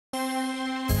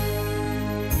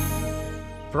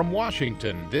From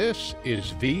Washington, this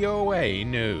is VOA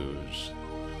News.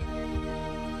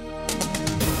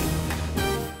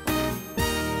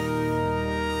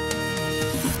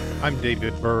 I'm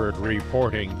David Byrd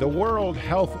reporting. The World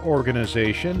Health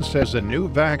Organization says a new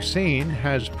vaccine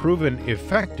has proven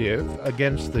effective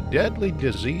against the deadly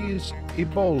disease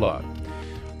Ebola.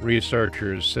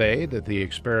 Researchers say that the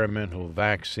experimental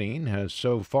vaccine has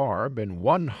so far been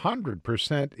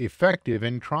 100% effective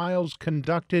in trials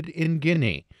conducted in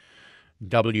Guinea.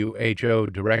 WHO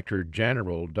Director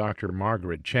General Dr.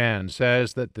 Margaret Chan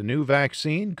says that the new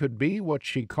vaccine could be what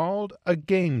she called a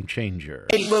game changer.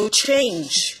 It will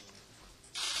change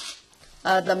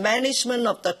the management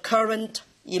of the current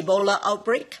Ebola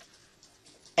outbreak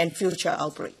and future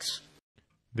outbreaks.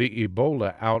 The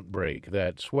Ebola outbreak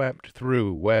that swept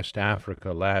through West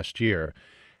Africa last year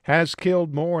has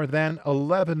killed more than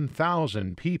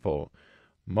 11,000 people.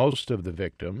 Most of the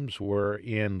victims were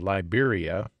in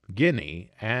Liberia,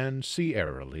 Guinea, and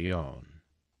Sierra Leone.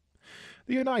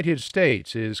 The United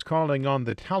States is calling on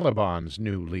the Taliban's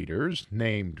new leaders,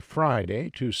 named Friday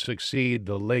to succeed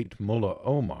the late Mullah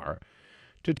Omar,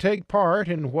 to take part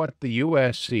in what the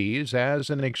U.S. sees as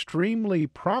an extremely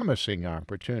promising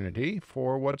opportunity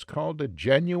for what's called a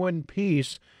genuine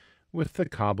peace with the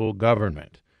Kabul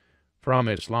government. From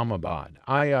Islamabad,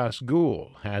 Ayaz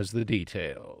Gul has the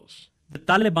details. The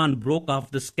Taliban broke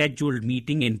off the scheduled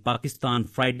meeting in Pakistan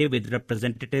Friday with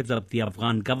representatives of the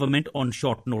Afghan government on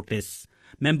short notice.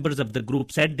 Members of the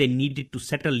group said they needed to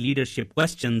settle leadership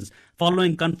questions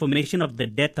following confirmation of the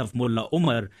death of Mullah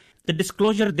Omar. The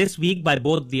disclosure this week by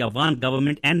both the Afghan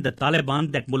government and the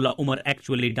Taliban that Mullah Omar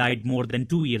actually died more than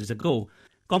 2 years ago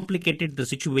complicated the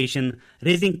situation,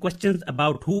 raising questions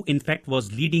about who in fact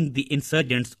was leading the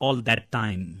insurgents all that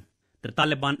time. The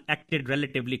Taliban acted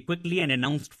relatively quickly and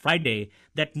announced Friday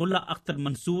that Mullah Akhtar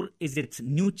Mansour is its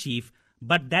new chief,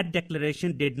 but that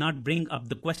declaration did not bring up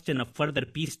the question of further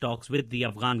peace talks with the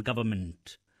Afghan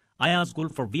government. Ayaz Gul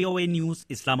for VOA News,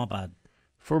 Islamabad.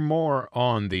 For more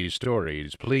on these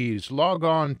stories, please log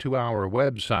on to our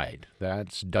website.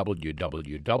 That's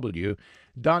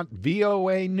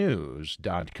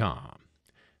www.voanews.com.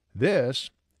 This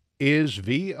is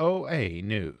VOA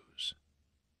News.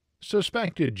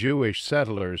 Suspected Jewish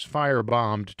settlers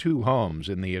firebombed 2 homes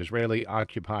in the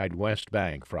Israeli-occupied West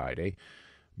Bank Friday,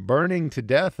 burning to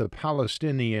death a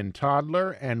Palestinian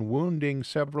toddler and wounding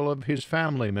several of his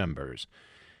family members.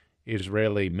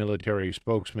 Israeli military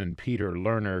spokesman Peter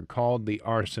Lerner called the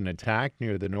arson attack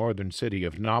near the northern city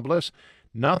of Nablus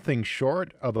nothing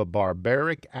short of a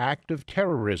barbaric act of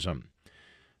terrorism.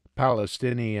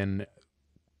 Palestinian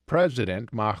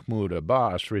President Mahmoud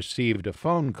Abbas received a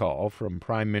phone call from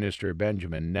Prime Minister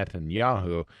Benjamin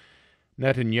Netanyahu.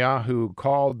 Netanyahu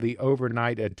called the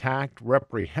overnight attack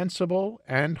reprehensible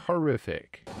and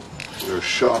horrific. We're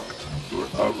shocked, we're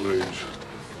outraged.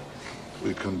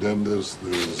 We condemn this.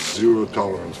 There is zero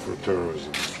tolerance for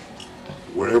terrorism,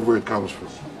 wherever it comes from,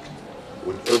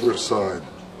 whatever side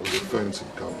of the fence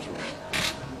it comes from.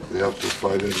 We have to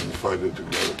fight it and fight it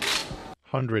together.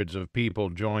 Hundreds of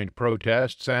people joined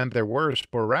protests, and there were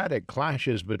sporadic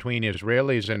clashes between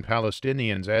Israelis and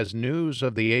Palestinians as news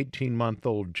of the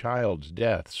 18-month-old child's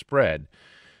death spread.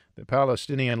 The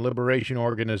Palestinian Liberation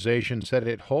Organization said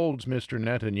it holds Mr.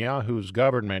 Netanyahu's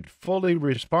government fully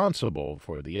responsible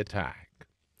for the attack.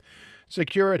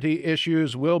 Security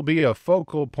issues will be a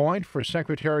focal point for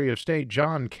Secretary of State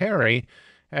John Kerry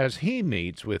as he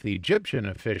meets with Egyptian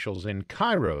officials in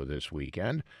Cairo this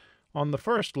weekend on the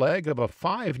first leg of a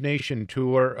 5-nation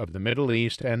tour of the Middle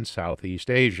East and Southeast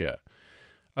Asia.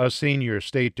 A senior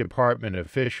State Department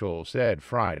official said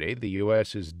Friday the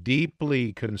U.S. is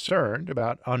deeply concerned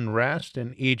about unrest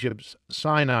in Egypt's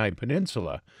Sinai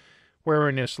Peninsula, where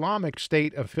an Islamic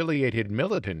State-affiliated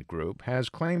militant group has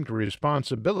claimed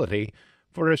responsibility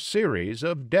for a series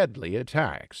of deadly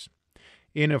attacks.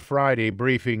 In a Friday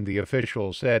briefing, the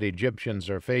official said Egyptians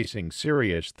are facing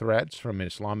serious threats from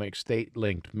Islamic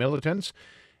State-linked militants,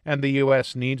 and the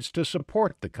U.S. needs to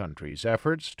support the country's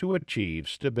efforts to achieve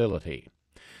stability.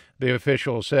 The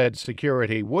official said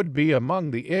security would be among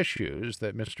the issues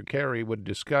that Mr. Kerry would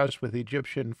discuss with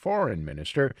Egyptian Foreign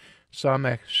Minister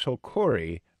Sameh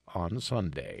Shoukry on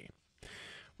Sunday.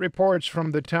 Reports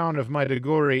from the town of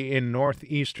Maiduguri in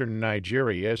northeastern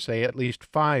Nigeria say at least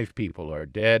 5 people are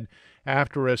dead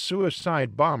after a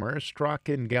suicide bomber struck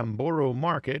in Gamboro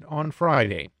Market on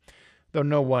Friday. Though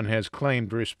no one has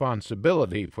claimed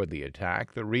responsibility for the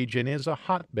attack, the region is a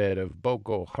hotbed of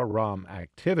Boko Haram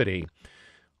activity.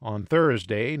 On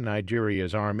Thursday,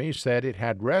 Nigeria's army said it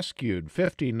had rescued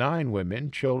 59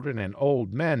 women, children, and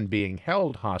old men being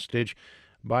held hostage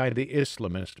by the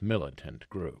Islamist militant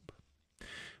group.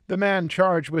 The man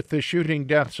charged with the shooting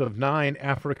deaths of 9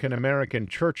 African-American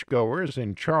churchgoers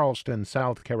in Charleston,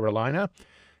 South Carolina,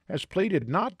 has pleaded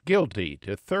not guilty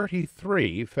to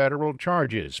 33 federal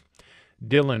charges.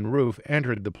 Dylan Roof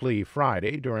entered the plea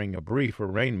Friday during a brief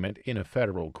arraignment in a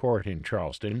federal court in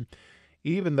Charleston,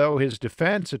 even though his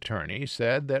defense attorney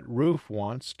said that Roof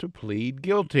wants to plead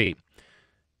guilty.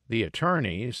 The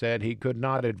attorney said he could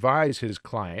not advise his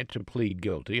client to plead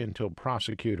guilty until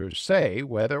prosecutors say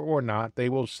whether or not they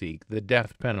will seek the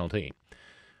death penalty.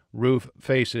 Roof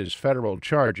faces federal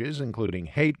charges including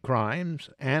hate crimes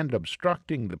and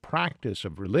obstructing the practice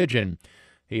of religion.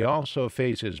 He also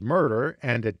faces murder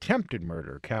and attempted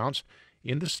murder counts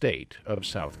in the state of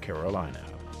South Carolina.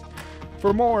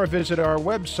 For more, visit our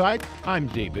website. I'm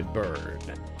David Byrd.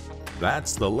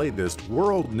 That's the latest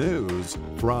world news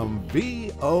from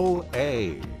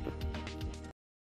VOA.